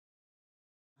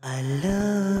I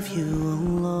love you,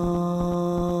 Allah.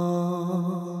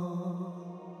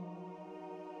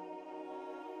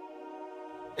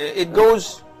 It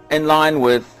goes in line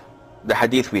with the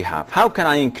hadith we have. How can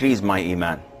I increase my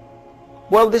Iman?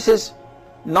 Well, this is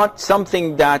not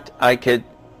something that I could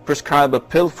prescribe a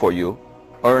pill for you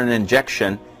or an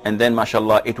injection and then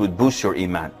mashallah it would boost your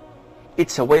Iman.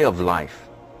 It's a way of life.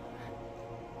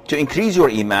 To increase your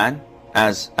Iman,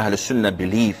 as Ahl Sunnah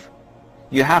believe,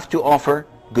 you have to offer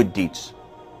good deeds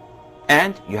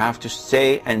and you have to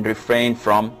stay and refrain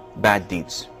from bad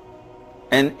deeds,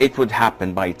 and it would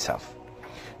happen by itself.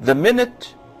 The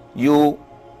minute you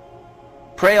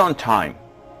pray on time,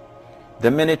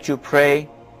 the minute you pray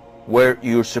where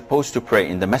you're supposed to pray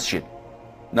in the masjid,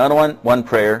 not one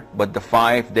prayer but the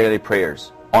 5 daily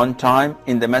prayers on time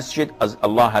in the masjid as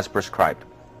Allah has prescribed,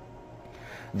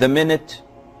 the minute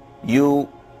you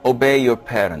obey your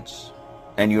parents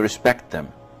and you respect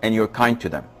them and you're kind to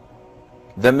them,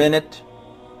 the minute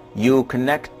you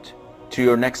connect to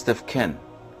your next of kin,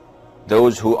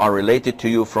 those who are related to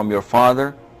you from your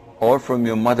father or from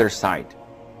your mother's side,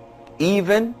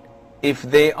 even if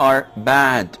they are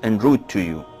bad and rude to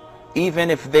you, even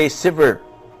if they sever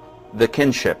the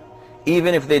kinship,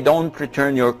 even if they don't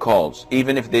return your calls,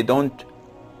 even if they don't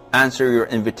answer your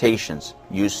invitations,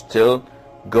 you still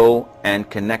go and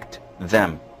connect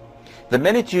them. The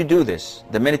minute you do this,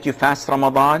 the minute you fast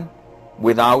Ramadan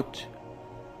without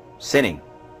sinning,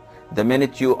 the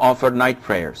minute you offer night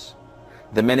prayers,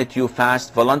 the minute you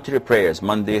fast voluntary prayers,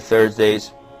 Monday,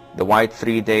 Thursdays, the white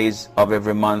 3 days of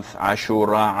every month,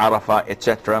 Ashura, Arafah,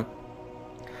 etc.,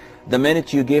 the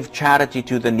minute you give charity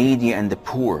to the needy and the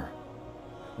poor,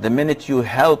 the minute you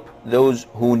help those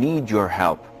who need your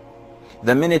help,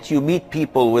 the minute you meet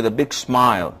people with a big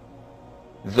smile,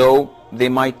 though they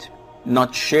might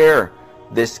not share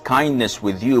this kindness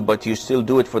with you, but you still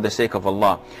do it for the sake of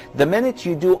Allah. The minute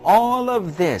you do all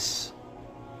of this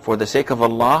for the sake of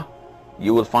Allah,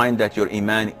 you will find that your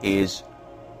Iman is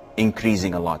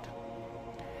increasing a lot.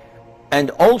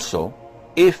 And also,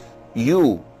 if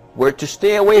you were to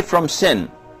stay away from sin,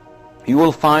 you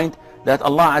will find that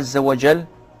Allah Azza wa Jal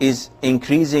is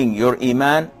increasing your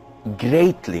Iman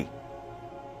greatly.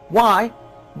 Why?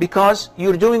 Because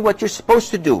you're doing what you're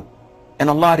supposed to do, and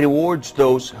Allah rewards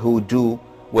those who do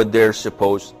what they're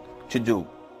supposed to do.